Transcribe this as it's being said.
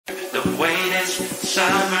Don't wait this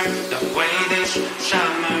summer, don't wait this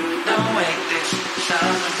summer, don't wait this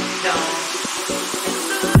summer, don't.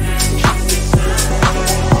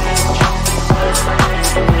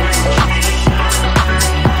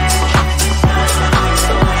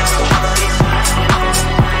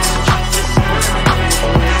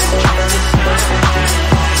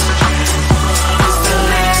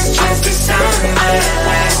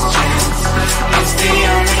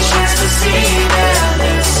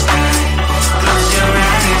 Close your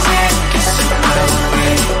eyes and kiss it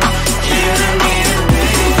away. You don't need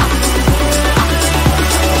a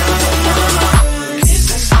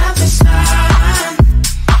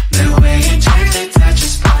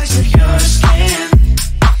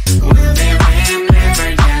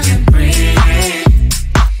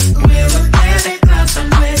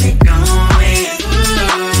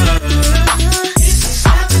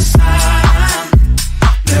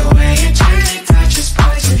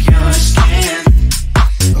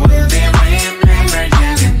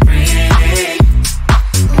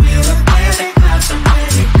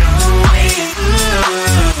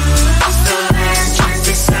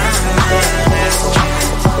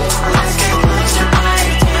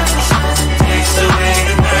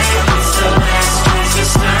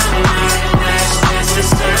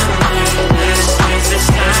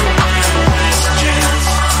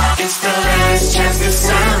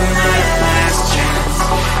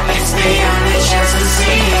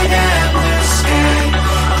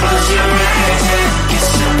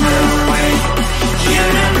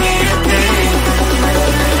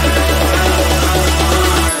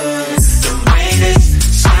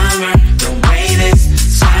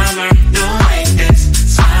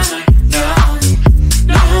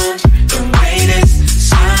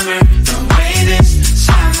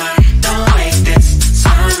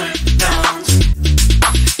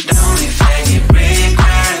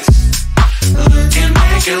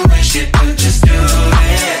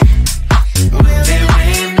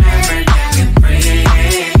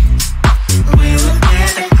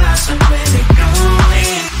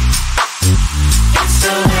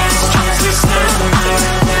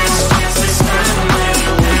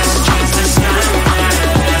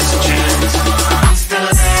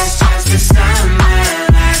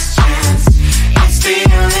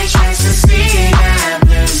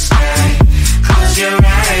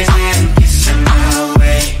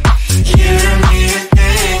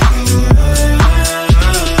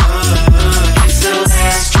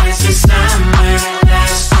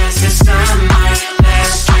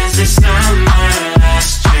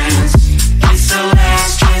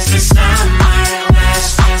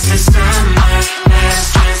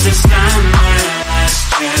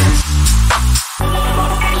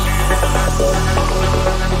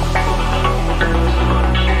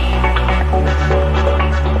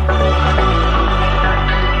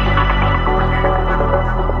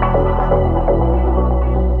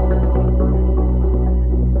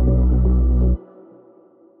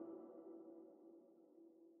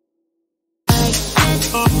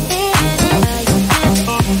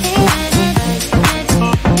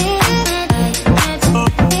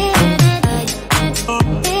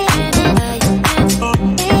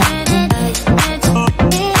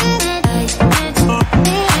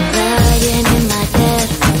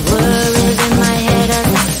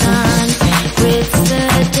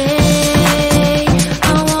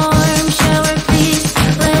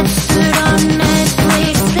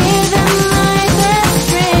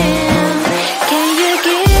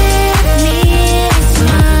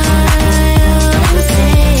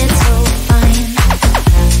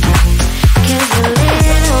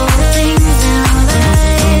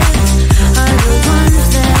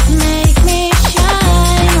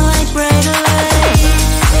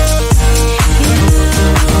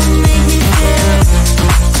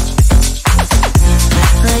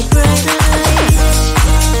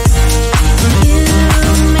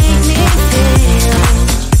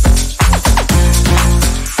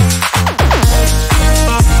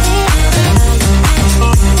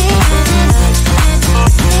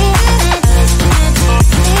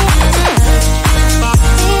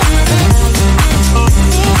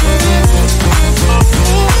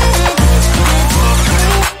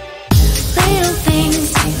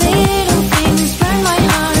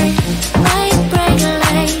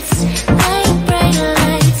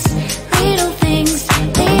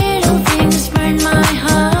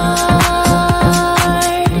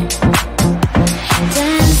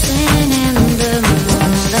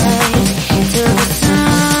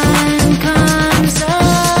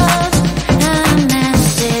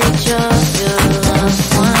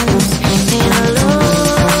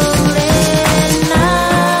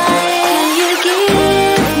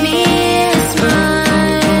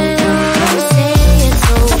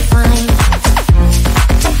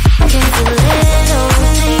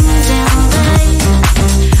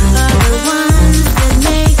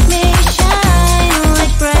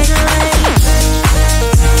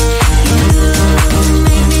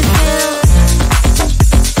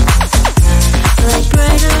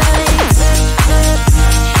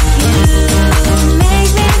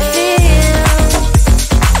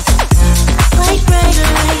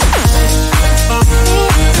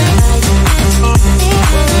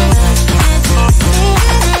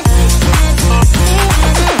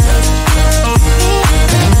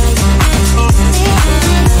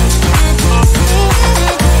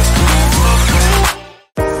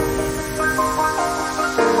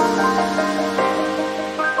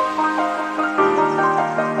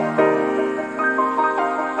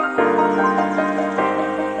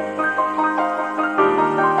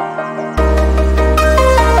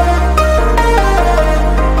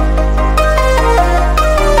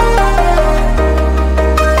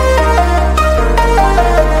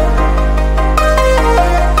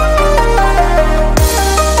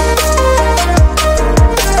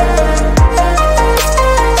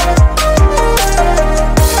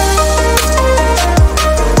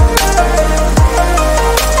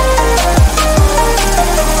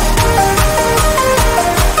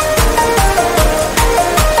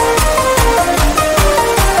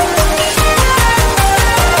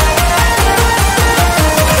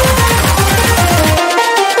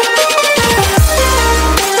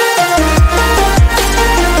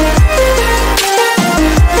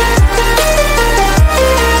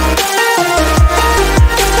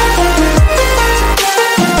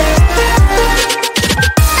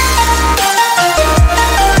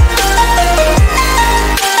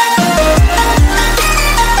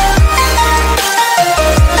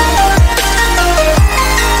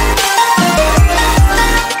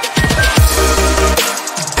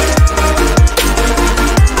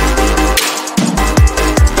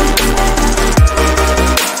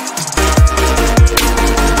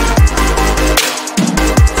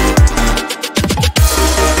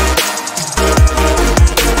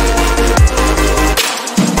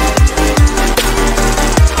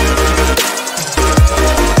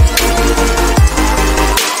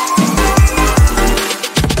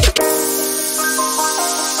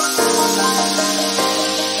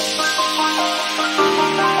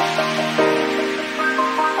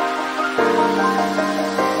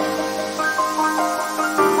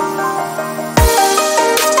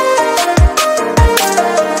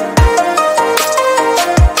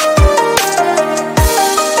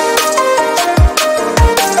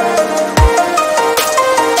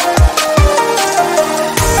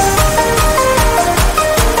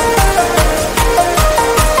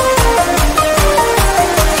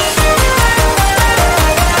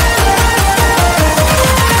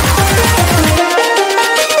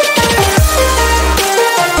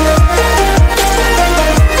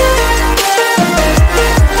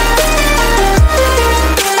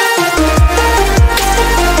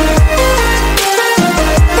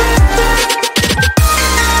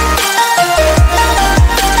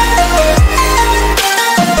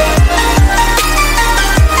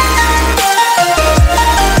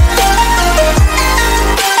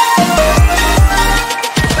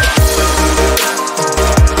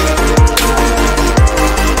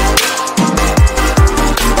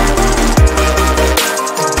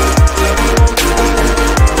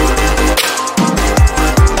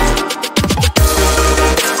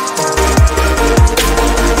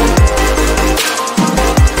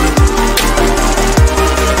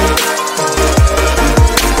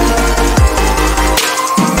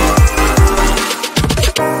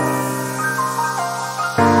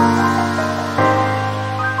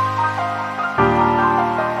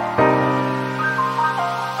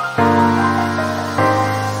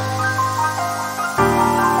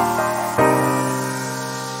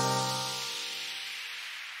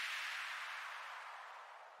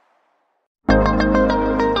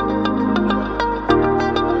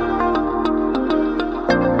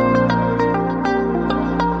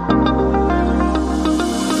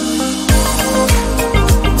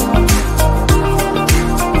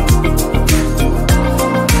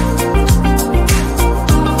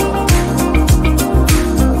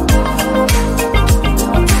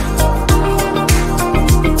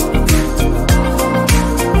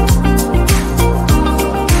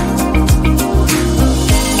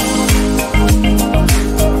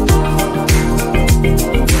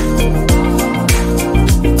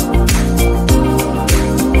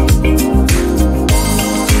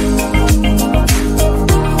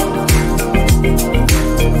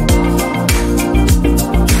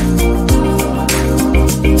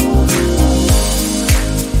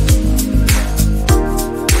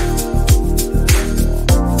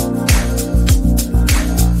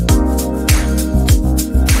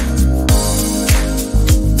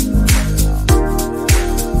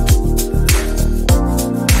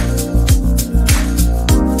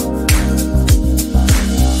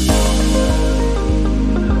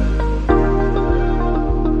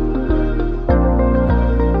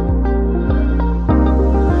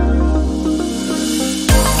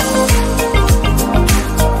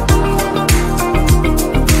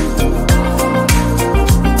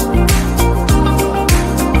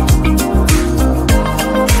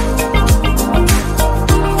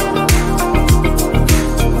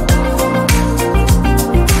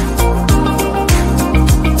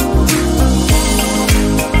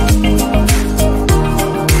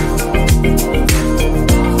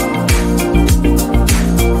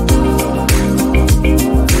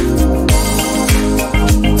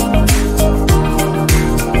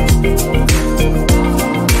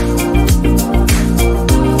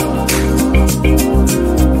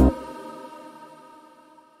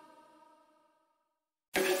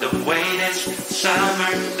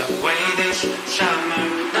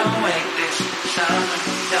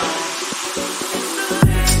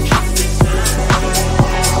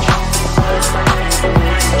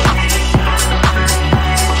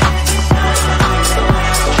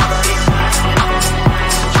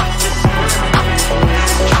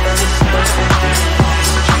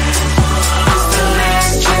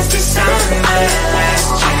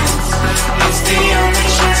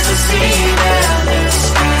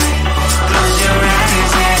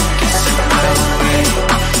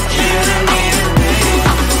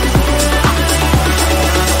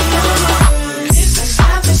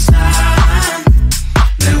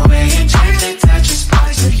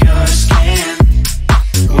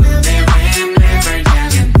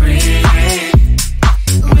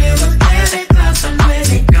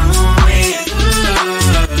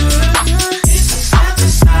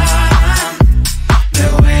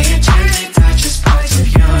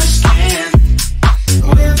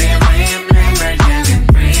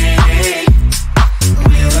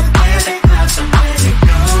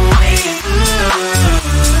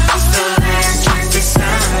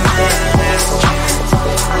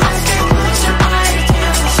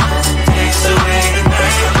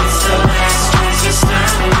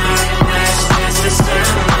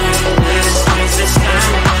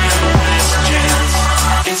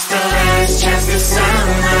chance this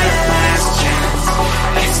summer, last chance.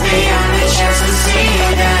 It's the only chance to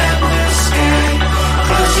see that blue sky.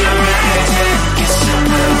 Close your eyes and kiss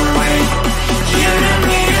them away. You don't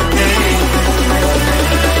need a thing.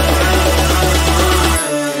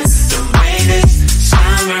 Don't wait this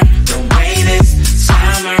summer, don't wait this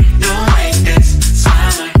summer, don't wait this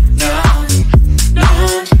summer, don't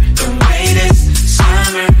wait this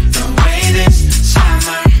summer, don't wait this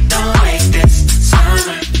summer, don't wait this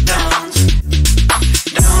summer,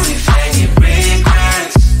 don't leave any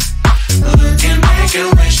regrets. Looking back, I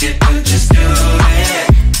wish you could just do it.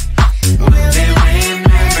 Will they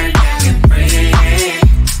remember young and pretty?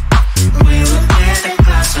 We look at the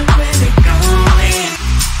clouds and where they're going.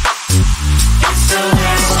 It's the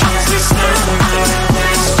last chance this summer,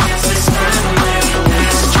 last chance this summer,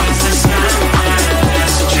 last chance this summer,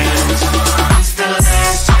 last chance. It's the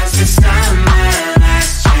last chance this summer,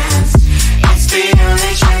 last chance. It's the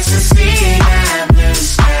only chance to see that blue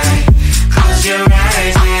sky. Close your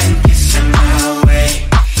eyes and kiss them away.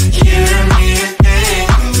 You don't need a thing.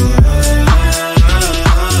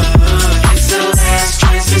 It's the last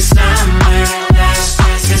chance this summer, last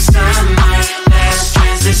chance this summer, last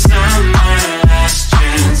chance this summer, last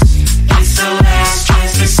chance. It's the last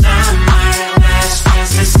chance this summer, last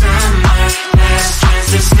chance this summer, last chance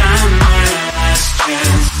this summer, last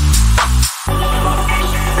chance.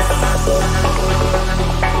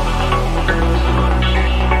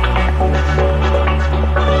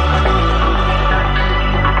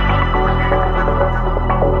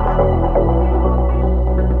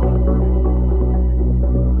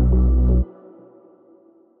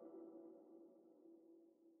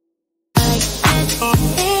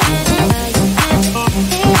 I